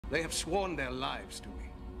They have sworn their lives to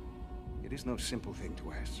me. It is no simple thing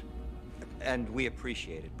to ask. And we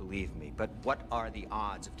appreciate it, believe me. But what are the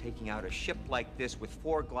odds of taking out a ship like this with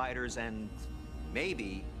 4 gliders and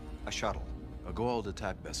maybe a shuttle? A Goa'uld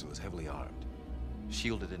attack vessel is heavily armed,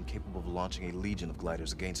 shielded and capable of launching a legion of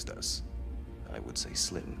gliders against us. I would say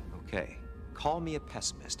slim. Okay. Call me a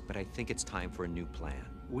pessimist, but I think it's time for a new plan.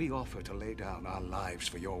 We offer to lay down our lives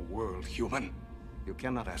for your world, human. You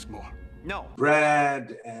cannot ask more. No.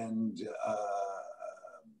 Brad and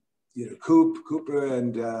you know, Cooper,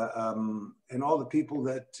 and all the people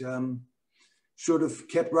that sort of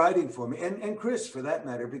kept writing for me, and Chris, for that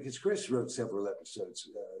matter, because Chris wrote several episodes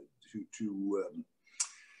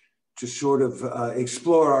to sort of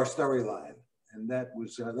explore our storyline, and that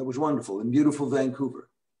was wonderful in beautiful Vancouver.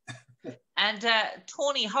 And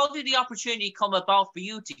Tony, how did the opportunity come about for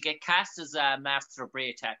you to get cast as Master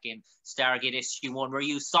Bratac in Stargate SG-1? Were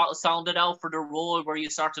you sounded out for the role? Were you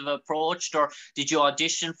sort of approached, or did you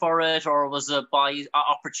audition for it, or was it by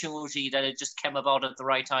opportunity that it just came about at the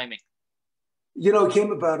right timing? You know, it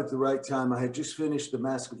came about at the right time. I had just finished The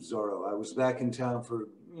Mask of Zorro. I was back in town for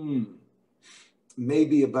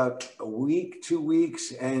maybe about a week, 2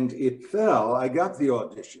 weeks, and it fell. I got the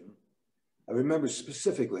audition. I remember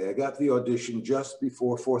specifically, I got the audition just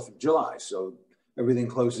before 4th of July, so everything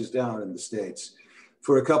closes down in the States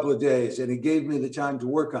for a couple of days, and it gave me the time to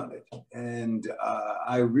work on it. And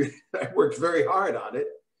I worked very hard on it,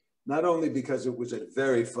 not only because it was a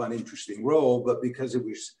very fun, interesting role, but because it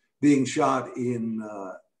was being shot in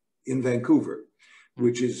Vancouver,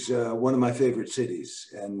 which is one of my favorite cities.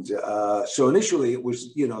 And so initially it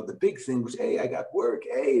was, you know, the big thing was, hey, I got work.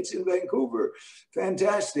 Hey, it's in Vancouver.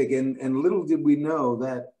 Fantastic. And little did we know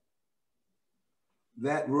that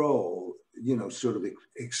that role, you know, sort of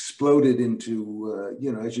exploded into,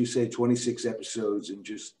 you know, as you say, 26 episodes and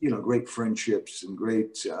just, you know, great friendships and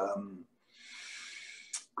great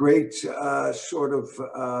sort of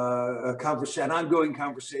an ongoing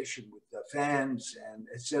conversation with fans and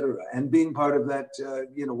et cetera, and being part of that,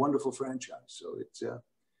 you know, wonderful franchise. So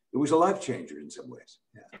it was a life changer in some ways.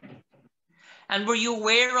 Yeah. And were you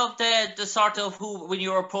aware of the sort of when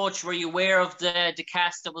you were approached, were you aware of the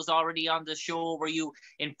cast that was already on the show? Were you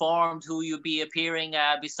informed who you'd be appearing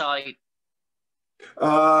beside?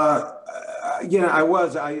 Yeah, I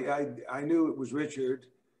was. I knew it was Richard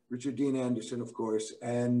Dean Anderson, of course,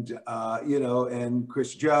 and you know, and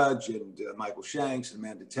Chris Judge and Michael Shanks and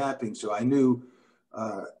Amanda Tapping. So I knew,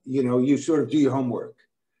 you know, you sort of do your homework,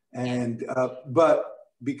 and but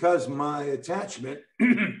because my attachment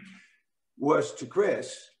was to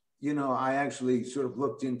Chris, you know, I actually sort of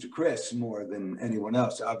looked into Chris more than anyone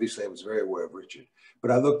else. Obviously, I was very aware of Richard, but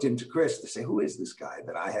I looked into Chris to say, who is this guy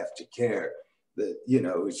that I have to care? That, you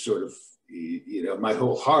know, is sort of, you know, my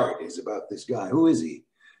whole heart is about this guy. Who is he?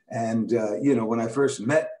 And, you know, when I first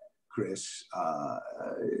met Chris,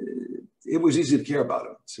 it was easy to care about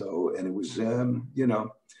him. So, and it was, you know,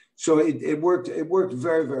 so it worked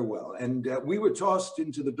very, very well. And we were tossed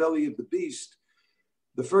into the belly of the beast.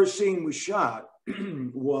 The first scene we shot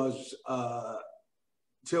was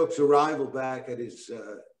Tilk's arrival back at his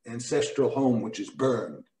ancestral home, which is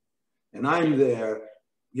burned. And I'm there,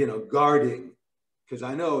 you know, guarding, because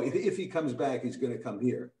I know if he comes back, he's going to come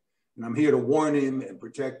here. And I'm here to warn him and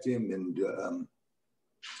protect him.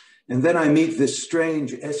 And then I meet this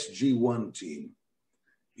strange SG-1 team,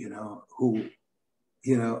 you know, who,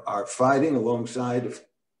 you know, are fighting alongside of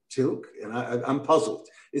Tilk. And I'm puzzled.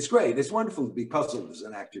 It's great. It's wonderful to be puzzled as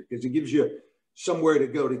an actor because it gives you somewhere to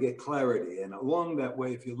go to get clarity. And along that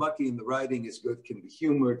way, if you're lucky and the writing is good, can be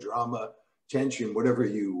humor, drama, tension, whatever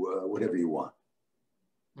you want.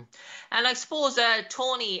 And I suppose,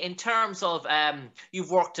 Tony, in terms of, you've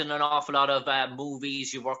worked in an awful lot of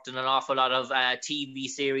movies, you've worked in an awful lot of TV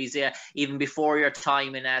series, even before your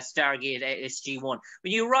time in Stargate SG-1.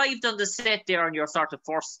 When you arrived on the set there on your sort of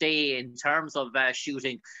first day in terms of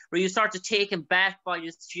shooting, were you sort of taken back by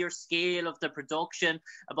the sheer scale of the production,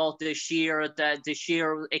 about the sheer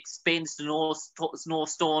expense, no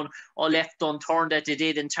stone or left unturned that they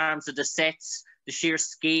did in terms of the sets? The sheer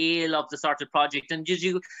scale of the sort of project, and did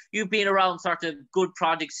you've been around sort of good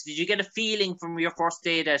projects, did you get a feeling from your first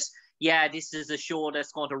day that, yeah, this is a show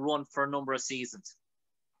that's going to run for a number of seasons?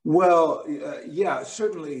 Well, yeah,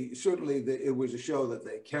 certainly it was a show that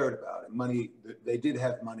they cared about, and money, they did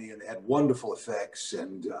have money, and they had wonderful effects.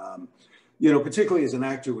 And, you know, particularly as an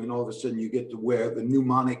actor, when all of a sudden you get to wear the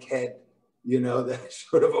mnemonic head, you know, that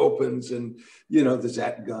sort of opens, and, you know, the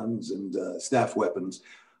Zat guns and staff weapons.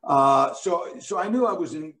 So I knew I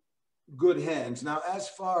was in good hands. Now, as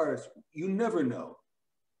far as, you never know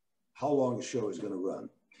how long a show is going to run.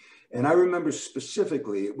 And I remember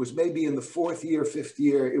specifically, it was maybe in the 4th year, 5th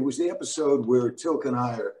year, it was the episode where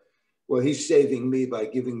Tilkenheier, well, he's saving me by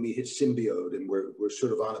giving me his symbiote, and we're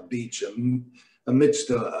sort of on a beach amidst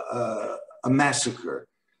a massacre.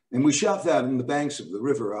 And we shot that in the banks of the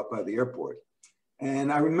river out by the airport.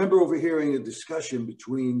 And I remember overhearing a discussion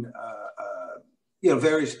between,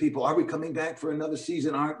 various people. Are we coming back for another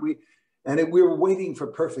season? Aren't we? And we were waiting for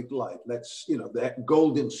perfect light. That's, that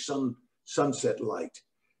golden sunset light.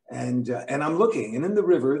 And I'm looking, and in the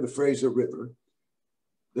river, the Fraser River,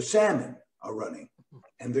 the salmon are running,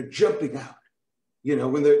 and they're jumping out.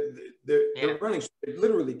 When they're running, they're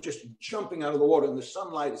literally just jumping out of the water, and the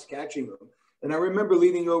sunlight is catching them. And I remember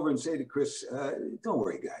leaning over and saying to Chris, "Don't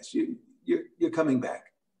worry, guys, you're coming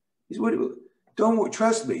back." He said, "Don't worry,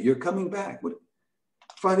 trust me, you're coming back."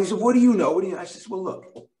 Fine. He said, "What do you know? What do you?" I said, "Well, look,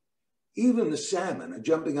 even the salmon are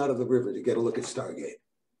jumping out of the river to get a look at Stargate,"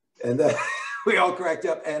 and we all cracked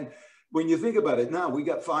up. And when you think about it, now we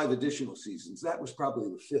got 5 additional seasons. That was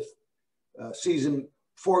probably the 5th season,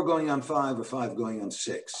 4 going on 5 or 5 going on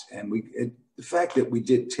 6. And the fact that we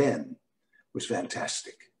did 10 was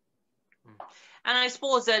fantastic. And I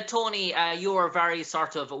suppose, Tony, you were very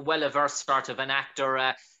sort of well-versed sort of an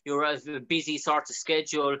actor. You were a busy sort of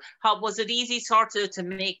schedule. How was it easy sort of to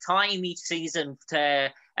make time each season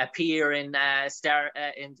to appear in Stargate?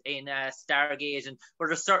 And were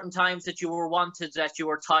there certain times that you were wanted, that you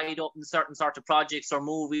were tied up in certain sort of projects or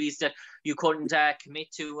movies that you couldn't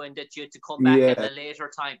commit to, and that you had to come back at a later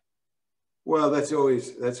time? Well, that's always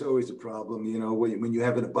a problem, when you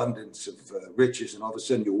have an abundance of riches and all of a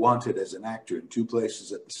sudden you're wanted as an actor in 2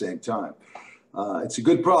 places at the same time. It's a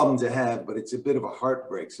good problem to have, but it's a bit of a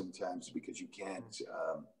heartbreak sometimes because you can't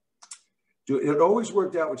do it. It always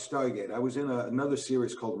worked out with Stargate. I was in another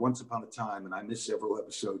series called Once Upon a Time, and I missed several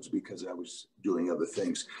episodes because I was doing other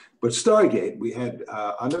things. But Stargate, we had,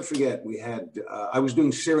 I'll never forget, I was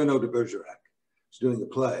doing Cyrano de Bergerac. I was doing the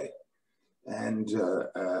play. And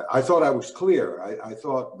I thought I was clear. I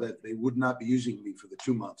thought that they would not be using me for the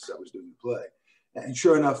 2 months I was doing the play. And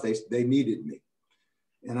sure enough, they needed me.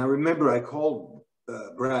 And I remember I called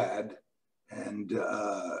Brad and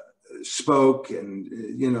spoke, and,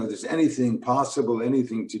 there's anything possible,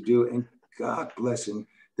 anything to do. And God bless him,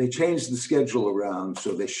 they changed the schedule around.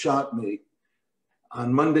 So they shot me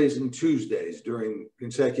on Mondays and Tuesdays during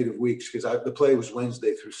consecutive weeks, because the play was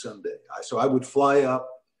Wednesday through Sunday. So I would fly up,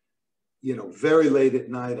 very late at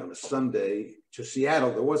night on a Sunday to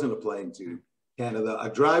Seattle. There wasn't a plane to Canada. A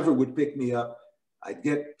driver would pick me up. I'd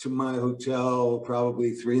get to my hotel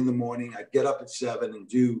probably 3 in the morning. I'd get up at 7 and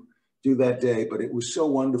do that day. But it was so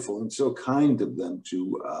wonderful and so kind of them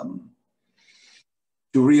to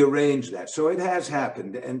rearrange that. So it has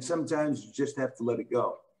happened, and sometimes you just have to let it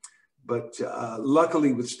go. But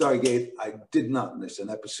luckily with Stargate, I did not miss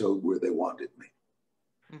an episode where they wanted me.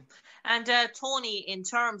 And Tony, in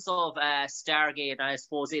terms of Stargate, I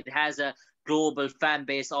suppose it has a global fan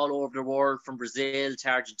base all over the world, from Brazil to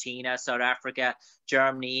Argentina, South Africa,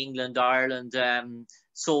 Germany, England, Ireland,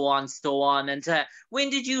 so on. And when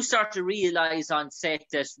did you start to realize on set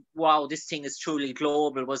that, wow, this thing is truly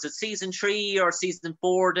global? Was it season 3 or season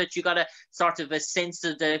 4 that you got a sort of a sense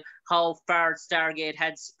of how far Stargate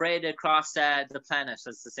had spread across the planet,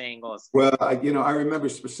 as the saying goes? Well, I remember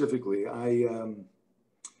specifically, I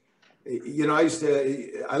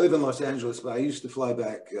live in Los Angeles, but I used to fly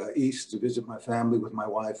back east to visit my family with my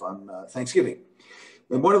wife on Thanksgiving.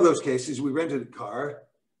 In one of those cases, we rented a car,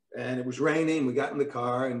 and it was raining. We got in the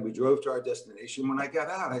car and we drove to our destination. When I got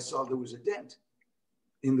out, I saw there was a dent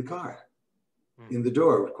in the car, in the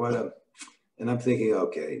door, and I'm thinking,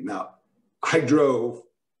 okay, now I drove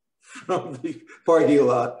from the parking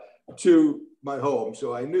lot to my home,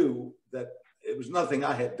 so I knew that it was nothing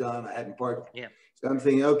I had done. I hadn't parked. Yeah. So I'm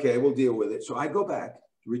thinking, okay, we'll deal with it. So I go back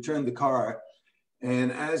to return the car.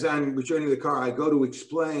 And as I'm returning the car, I go to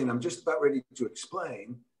explain. I'm just about ready to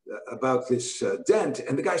explain about this dent.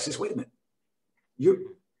 And the guy says, wait a minute, you're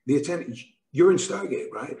in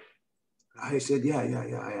Stargate, right? I said, yeah,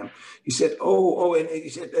 I am. He said, and he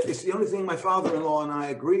said, it's the only thing my father-in-law and I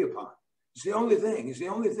agree upon. It's the only thing.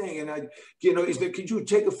 And he said, could you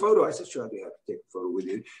take a photo? I said, sure, I'd be happy to take a photo with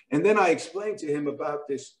you. And then I explained to him about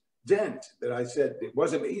this dent that I said, it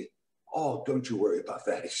wasn't me. Oh, don't you worry about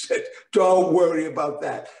that. He said, don't worry about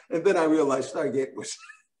that. And then I realized Stargate was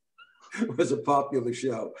a popular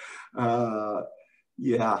show.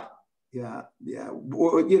 Yeah.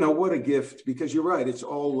 Well, what a gift, because you're right. It's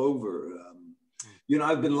all over.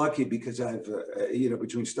 I've been lucky because I've,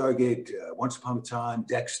 between Stargate, Once Upon a Time,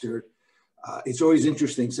 Dexter, it's always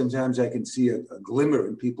interesting. Sometimes I can see a glimmer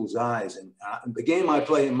in people's eyes. And the game I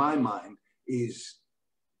play in my mind is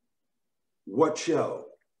what show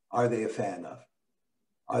are they a fan of?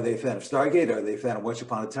 Are they a fan of Stargate? Are they a fan of Once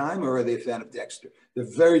Upon a Time? Or are they a fan of Dexter? They're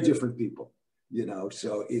very different people, you know.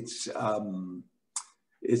 So it's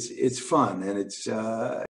fun, and it's